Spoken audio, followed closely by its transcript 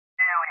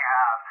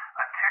have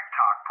a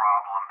TikTok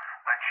problem,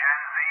 a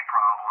Gen Z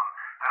problem,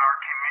 that our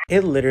community...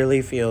 It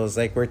literally feels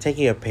like we're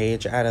taking a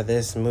page out of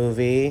this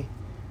movie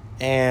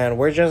and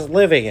we're just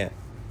living it.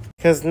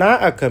 Because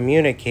not a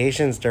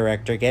communications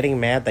director getting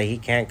mad that he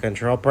can't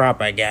control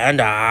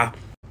propaganda.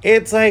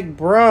 It's like,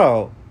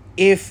 bro,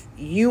 if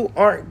you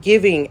aren't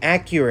giving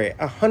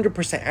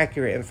 100%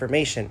 accurate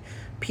information,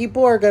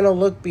 people are going to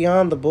look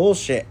beyond the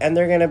bullshit and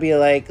they're going to be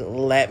like,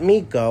 let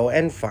me go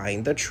and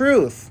find the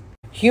truth.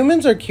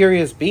 Humans are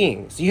curious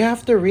beings. You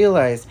have to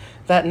realize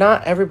that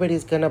not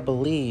everybody's going to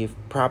believe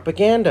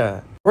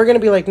propaganda. We're going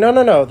to be like,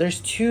 no, there's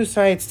two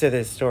sides to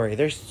this story.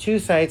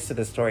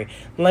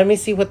 Let me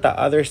see what the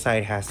other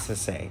side has to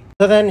say.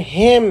 So then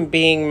him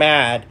being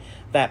mad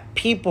that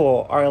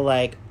people are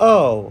like,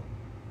 oh,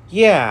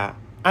 yeah,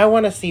 I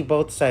want to see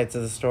both sides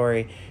of the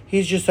story.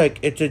 He's just like,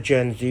 it's a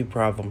Gen Z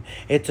problem.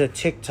 It's a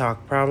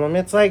TikTok problem.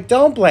 It's like,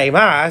 don't blame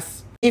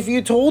us. If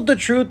you told the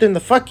truth in the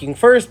fucking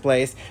first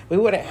place, we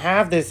wouldn't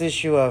have this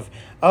issue of,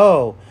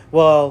 oh,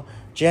 well,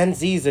 Gen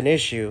Z's an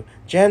issue.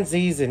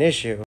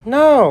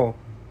 No.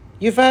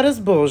 You've had us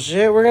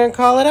bullshit, we're gonna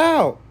call it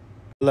out.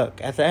 Look,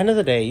 at the end of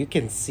the day, you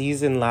can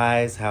season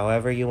lies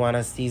however you want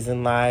to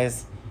season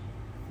lies,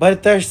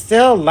 but they're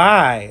still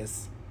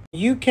lies.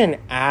 You can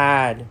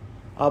add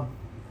a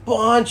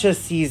bunch of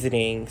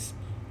seasonings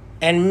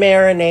and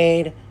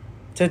marinade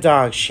to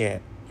dog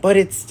shit, but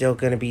it's still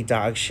gonna be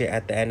dog shit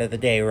at the end of the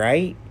day,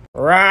 right?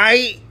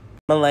 Right?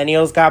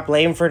 Millennials got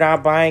blamed for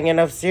not buying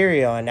enough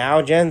cereal, and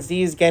now Gen Z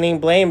is getting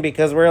blamed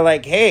because we're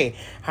like, hey,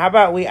 how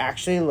about we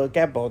actually look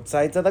at both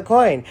sides of the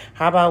coin?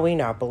 How about we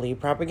not believe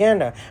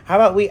propaganda? How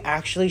about we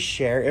actually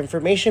share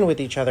information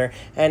with each other?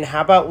 And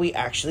how about we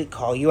actually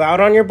call you out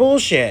on your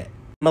bullshit?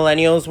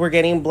 Millennials were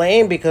getting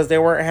blamed because they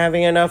weren't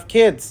having enough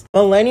kids.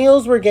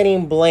 Millennials were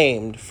getting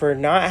blamed for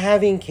not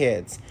having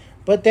kids.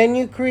 But then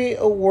you create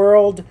a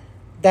world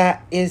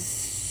that is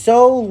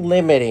so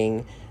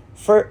limiting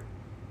for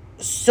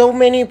so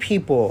many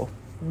people.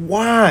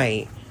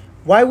 Why?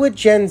 Why would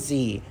Gen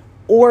Z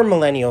or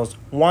millennials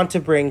want to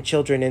bring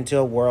children into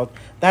a world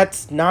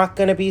that's not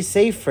going to be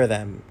safe for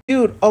them?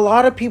 Dude, a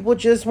lot of people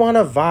just want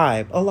to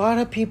vibe. A lot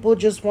of people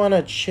just want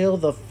to chill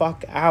the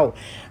fuck out.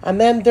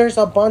 And then there's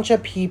a bunch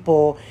of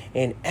people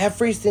in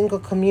every single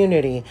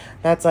community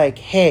that's like,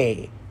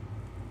 hey,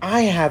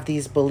 I have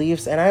these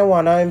beliefs and I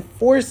want to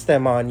enforce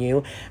them on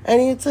you.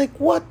 And it's like,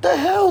 what the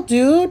hell,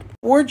 dude?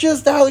 We're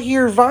just out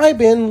here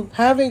vibing,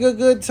 having a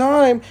good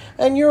time,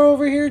 and you're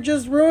over here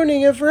just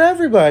ruining it for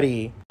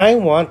everybody. I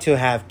want to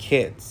have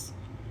kids,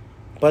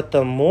 but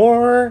the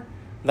more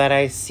that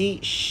I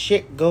see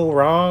shit go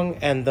wrong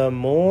and the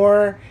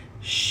more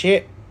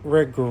shit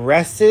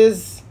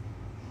regresses,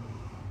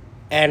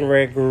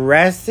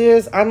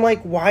 I'm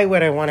like, why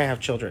would I want to have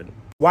children?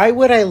 Why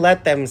would I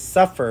let them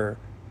suffer?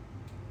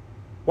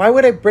 Why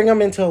would I bring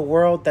them into a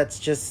world that's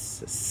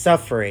just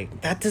suffering?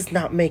 That does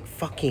not make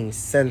fucking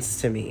sense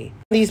to me.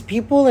 These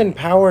people in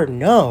power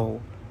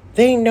know.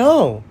 They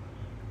know.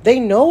 They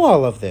know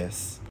all of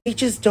this. They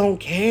just don't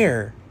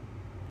care.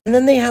 And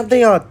then they have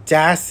the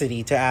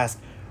audacity to ask,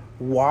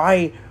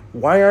 why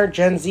aren't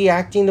Gen Z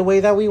acting the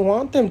way that we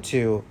want them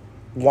to?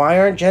 Why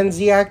aren't Gen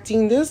Z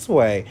acting this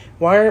way?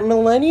 Why aren't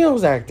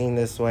millennials acting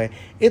this way?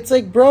 It's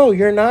like, bro,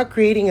 you're not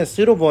creating a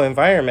suitable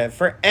environment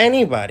for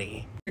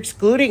anybody.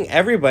 Excluding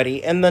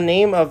everybody in the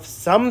name of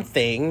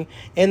something,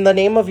 in the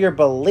name of your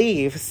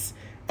beliefs,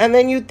 and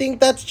then you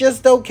think that's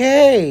just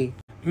okay.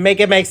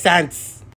 Make it make sense.